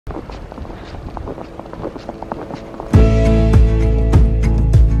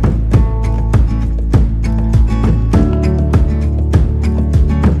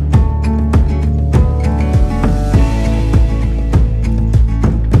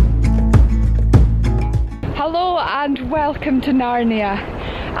Hello and welcome to Narnia.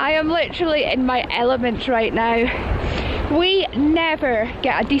 I am literally in my element right now. We never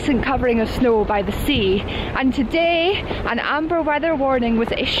get a decent covering of snow by the sea, and today an amber weather warning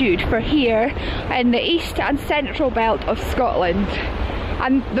was issued for here in the east and central belt of Scotland.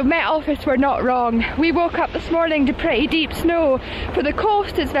 And the Met Office were not wrong. We woke up this morning to pretty deep snow. For the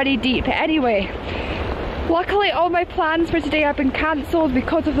coast it's very deep anyway. Luckily all my plans for today have been cancelled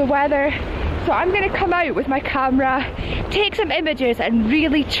because of the weather. So I'm going to come out with my camera, take some images and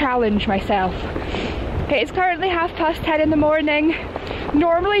really challenge myself. Okay, it's currently 10:30 in the morning.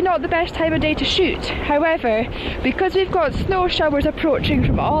 Normally not the best time of day to shoot. However, because we've got snow showers approaching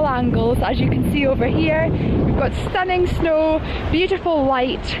from all angles, as you can see over here, we've got stunning snow, beautiful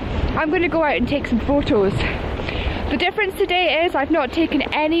light. I'm going to go out and take some photos. The difference today is I've not taken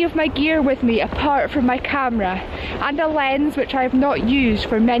any of my gear with me apart from my camera and a lens which I have not used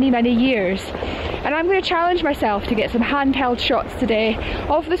for many years. And I'm going to challenge myself to get some handheld shots today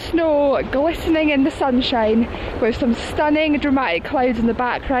of the snow glistening in the sunshine with some stunning dramatic clouds in the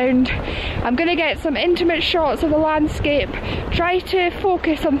background. I'm going to get some intimate shots of the landscape, try to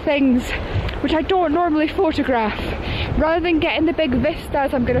focus on things which I don't normally photograph. Rather than getting the big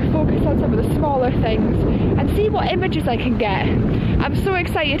vistas, I'm going to focus on some of the smaller things and see what images I can get. I'm so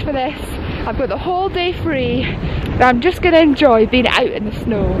excited for this. I've got the whole day free and I'm just going to enjoy being out in the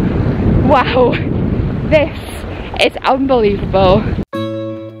snow. Wow, this is unbelievable.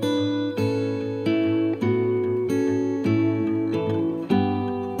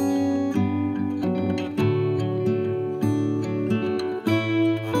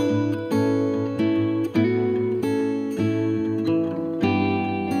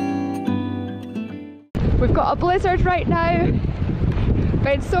 We've got a blizzard right now,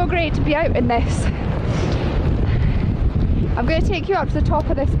 but it's so great to be out in this. I'm going to take you up to the top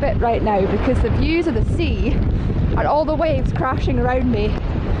of this bit right now because the views of the sea and all the waves crashing around me,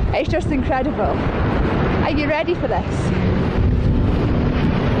 it's just incredible. Are you ready for this?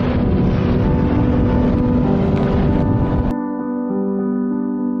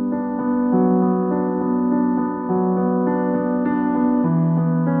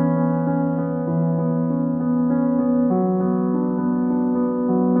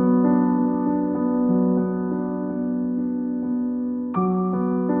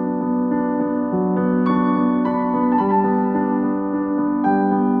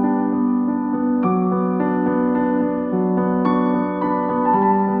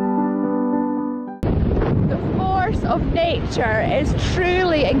 Of nature is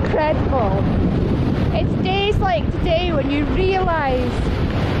truly incredible. It's days like today when you realise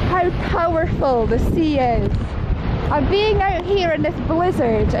how powerful the sea is. And being out here in this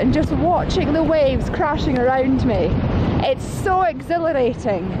blizzard and just watching the waves crashing around me, it's so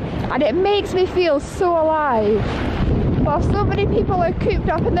exhilarating and it makes me feel so alive. While so many people are cooped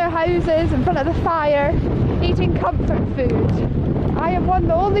up in their houses in front of the fire, eating comfort food, I am one of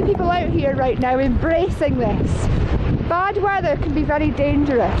the only people out here right now embracing this. Bad weather can be very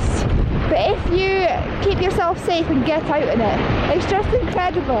dangerous, but if you keep yourself safe and get out in it, it's just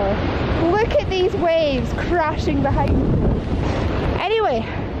incredible. Look at these waves crashing behind me. Anyway,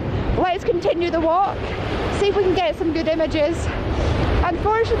 let's continue the walk, see if we can get some good images.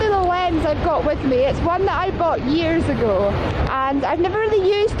 Unfortunately the lens I've got with me, it's one that I bought years ago and I've never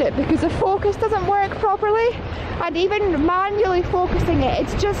really used it because the focus doesn't work properly, and even manually focusing it,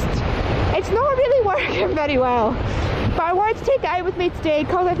 it's not really working very well. But I wanted to take it out with me today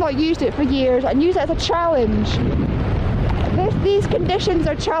because I've not used it for years and use it as a challenge. These conditions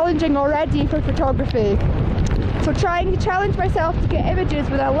are challenging already for photography. So trying to challenge myself to get images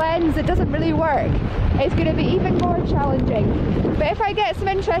with a lens that doesn't really work is going to be even more challenging. But if I get some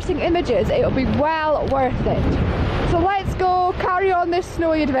interesting images, it'll be well worth it. So let's go carry on this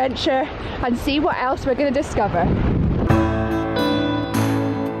snowy adventure and see what else we're going to discover.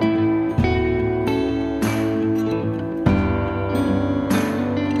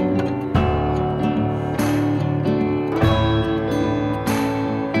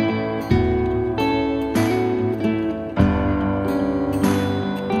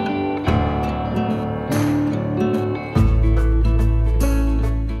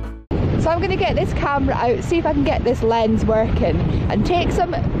 I'm going to get this camera out, see if I can get this lens working and take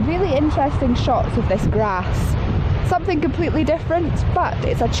some really interesting shots of this grass. Something completely different, but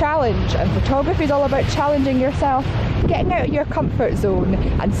it's a challenge, and photography is all about challenging yourself getting out of your comfort zone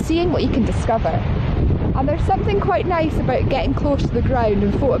and seeing what you can discover. And there's something quite nice about getting close to the ground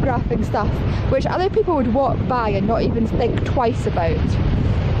and photographing stuff which other people would walk by and not even think twice about.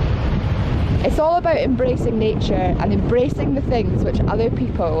 It's all about embracing nature and embracing the things which other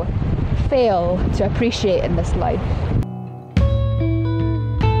people fail to appreciate in this life.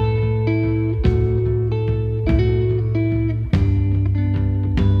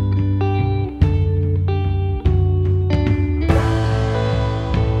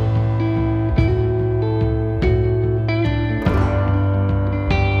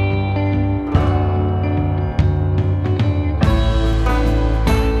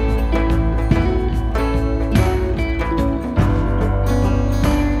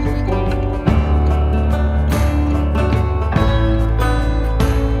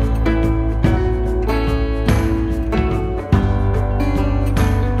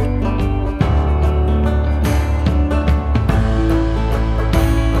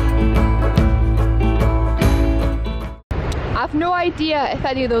 I've no idea if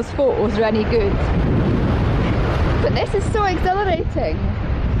any of those photos are any good, but this is so exhilarating.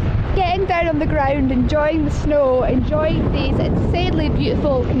 Getting down on the ground, enjoying the snow, enjoying these insanely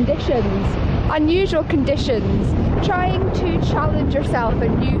beautiful conditions, unusual conditions, trying to challenge yourself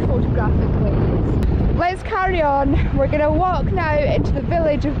in new photographic ways. Let's carry on. We're going to walk now into the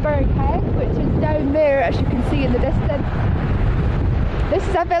village of Burghead, which is down there as you can see in the distance. This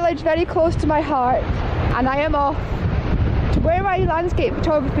is a village very close to my heart, and I am off to where my landscape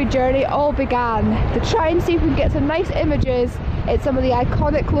photography journey all began, to try and see if we can get some nice images at some of the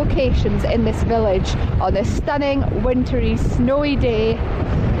iconic locations in this village on this stunning, wintry, snowy day.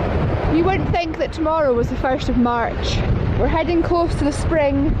 You wouldn't think that tomorrow was the 1st of March. We're heading close to the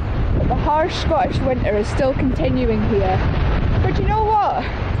spring, but the harsh Scottish winter is still continuing here. But you know what?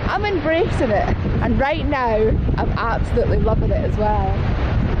 I'm embracing it, and right now I'm absolutely loving it as well.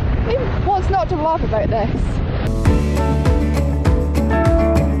 I mean, what's not to love about this?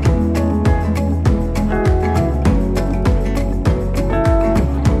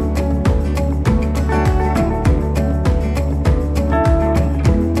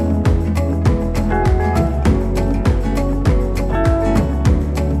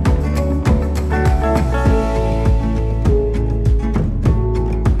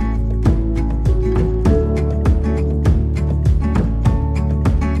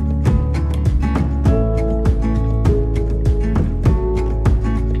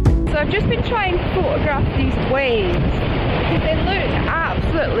 Trying to photograph these waves because they look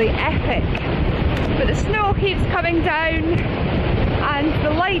absolutely epic, but the snow keeps coming down and the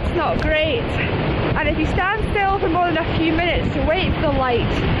light's not great, and if you stand still for more than a few minutes to wait for the light,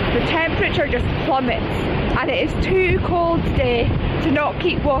 the temperature just plummets and it is too cold today to not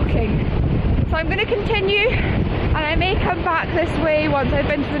keep walking. So I'm going to continue, and I may come back this way once I've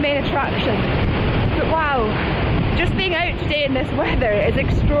been to the main attraction. But wow, just being out today in this weather is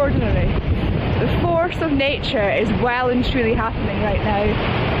extraordinary. The force of nature is well and truly happening right now,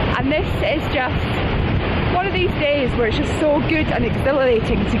 and this is just one of these days where it's just so good and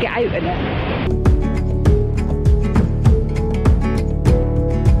exhilarating to get out in it.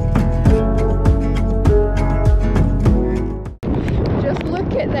 Just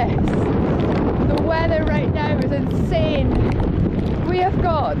look at this. The weather right now is insane. We have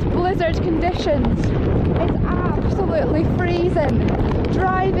got blizzard conditions. It's absolutely freezing.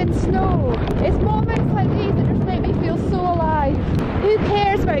 Driving snow. It's moments like these that just make me feel so alive. Who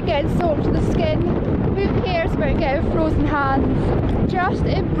cares about getting soaked to the skin? Who cares about getting frozen hands? Just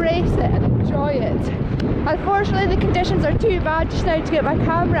embrace it and enjoy it. Unfortunately, the conditions are too bad just now to get my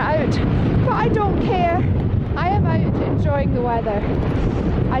camera out, but I don't care. I am out enjoying the weather,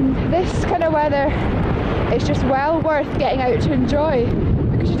 and this kind of weather is just well worth getting out to enjoy,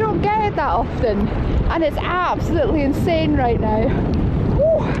 because you don't get it that often, and it's absolutely insane right now.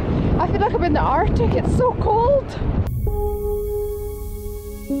 Whew, I feel like I'm in the Arctic, it's so cold.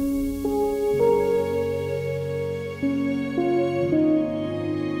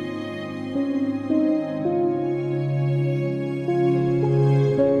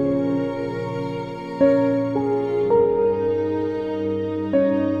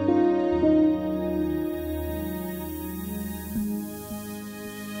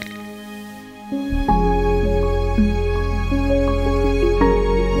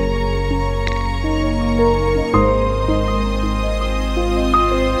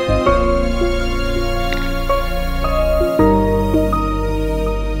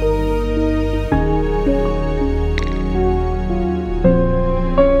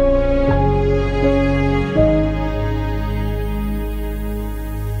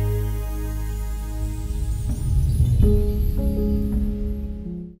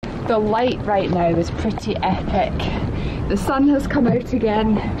 The light right now is pretty epic. The sun has come out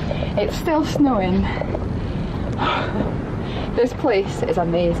again. It's still snowing. This place is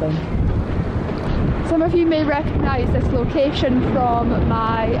amazing. Some of you may recognise this location from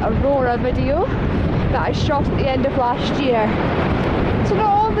my Aurora video that I shot at the end of last year. So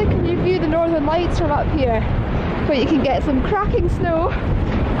not only can you view the northern lights from up here, but you can get some cracking snow.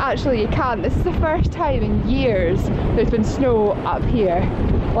 Actually you can't, this is the first time in years there's been snow up here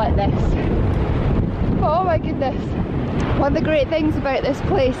like this. Oh my goodness. One of the great things about this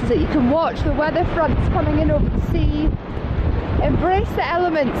place is that you can watch the weather fronts coming in over the sea, embrace the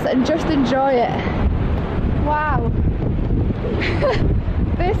elements and just enjoy it. Wow.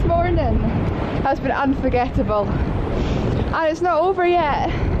 This morning has been unforgettable. And it's not over yet.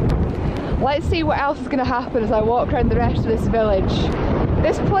 Let's see what else is going to happen as I walk around the rest of this village.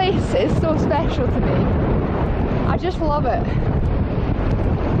 This place is so special to me. I just love it.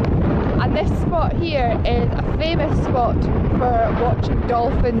 And this spot here is a famous spot for watching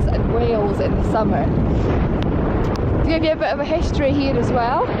dolphins and whales in the summer. To give you a bit of a history here as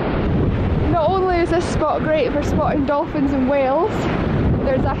well, not only is this spot great for spotting dolphins and whales,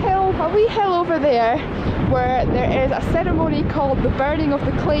 there's a wee hill over there where there is a ceremony called the Burning of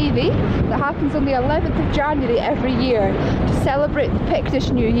the Clavey that happens on the 11th of January every year to celebrate the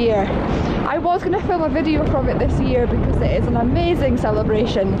Pictish New Year. I was going to film a video from it this year because it is an amazing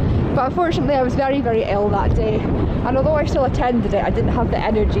celebration, but unfortunately I was very, very ill that day, and although I still attended it, I didn't have the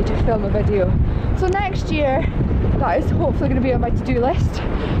energy to film a video. So next year, that is hopefully going to be on my to-do list.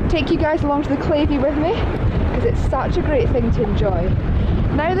 Take you guys along to the Clavey with me, because it's such a great thing to enjoy.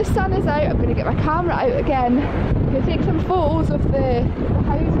 Now the sun is out, I'm going to get my camera out again. I'm going to take some photos of the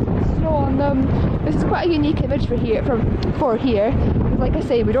houses with snow on them. This is quite a unique image for here, because like I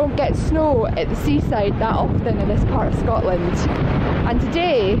say, we don't get snow at the seaside that often in this part of Scotland. And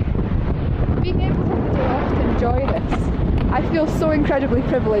today, being able to have the day off to enjoy this, I feel so incredibly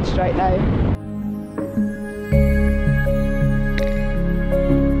privileged right now.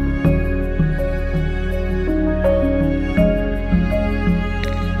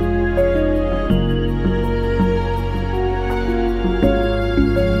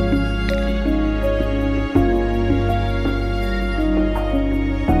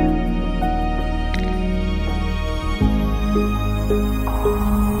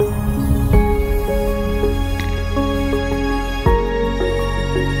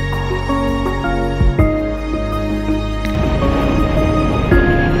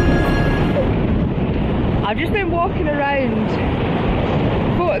 I've just been walking around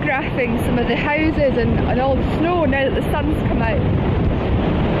photographing some of the houses and all the snow now that the sun's come out.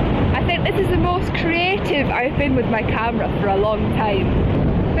 I think this is the most creative I've been with my camera for a long time.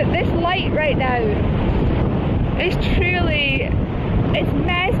 But this light right now is truly, it's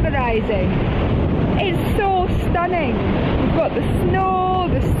mesmerising. It's so stunning. We've got the snow,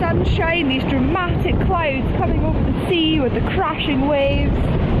 the sunshine, these dramatic clouds coming over the sea with the crashing waves.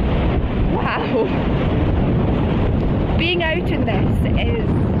 Wow. Being out in this is,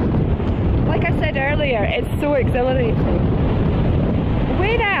 like I said earlier, it's so exhilarating.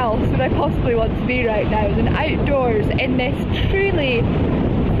 Where else would I possibly want to be right now than outdoors in this truly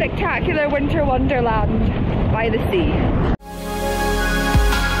spectacular winter wonderland by the sea?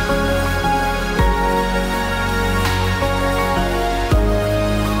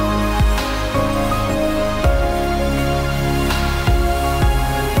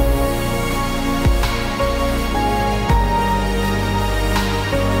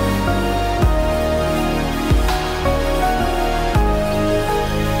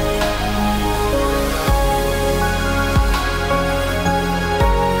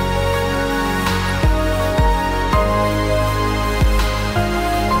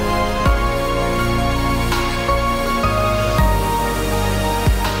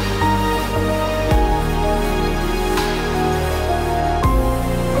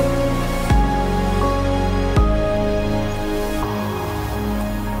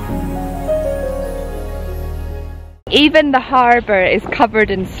 Even the harbour is covered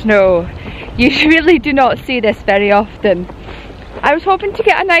in snow. You really do not see this very often. I was hoping to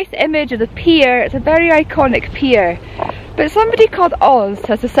get a nice image of the pier. It's a very iconic pier, but somebody called Oz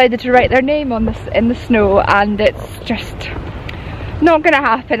has decided to write their name on this in the snow, and it's just not going to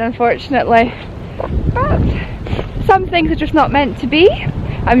happen, unfortunately. But some things are just not meant to be,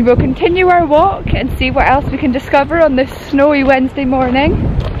 and we'll continue our walk and see what else we can discover on this snowy Wednesday morning.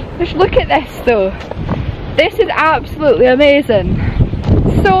 Just look at this though. This is absolutely amazing.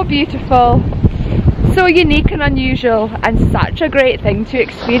 So beautiful, so unique and unusual, and such a great thing to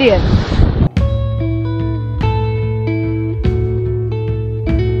experience.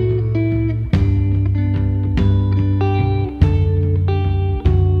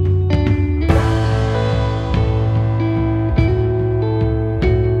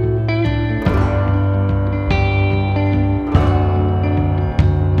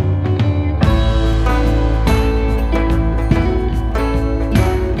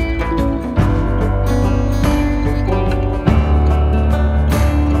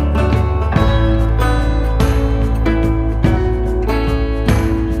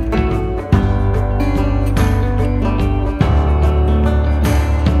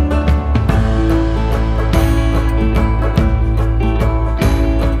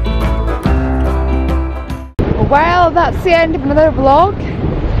 that's the end of another vlog.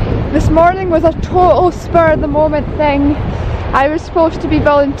 This morning was a total spur of the moment thing. I was supposed to be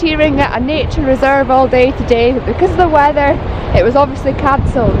volunteering at a nature reserve all day today, but because of the weather it was obviously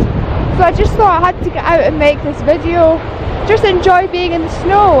cancelled. So I just thought I had to get out and make this video, just enjoy being in the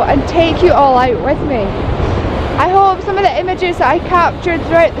snow and take you all out with me. I hope some of the images that I captured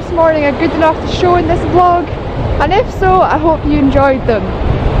throughout this morning are good enough to show in this vlog, and if so, I hope you enjoyed them.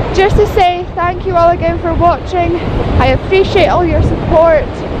 Just to say thank you all again for watching. I appreciate all your support,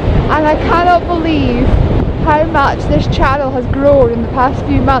 and I cannot believe how much this channel has grown in the past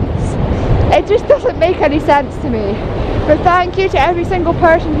few months. It just doesn't make any sense to me. But thank you to every single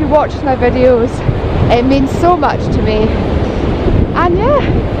person who watches my videos. It means so much to me. And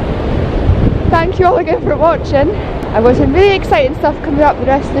yeah, thank you all again for watching. I've got some really exciting stuff coming up the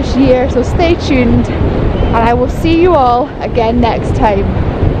rest of this year, so stay tuned, and I will see you all again next time.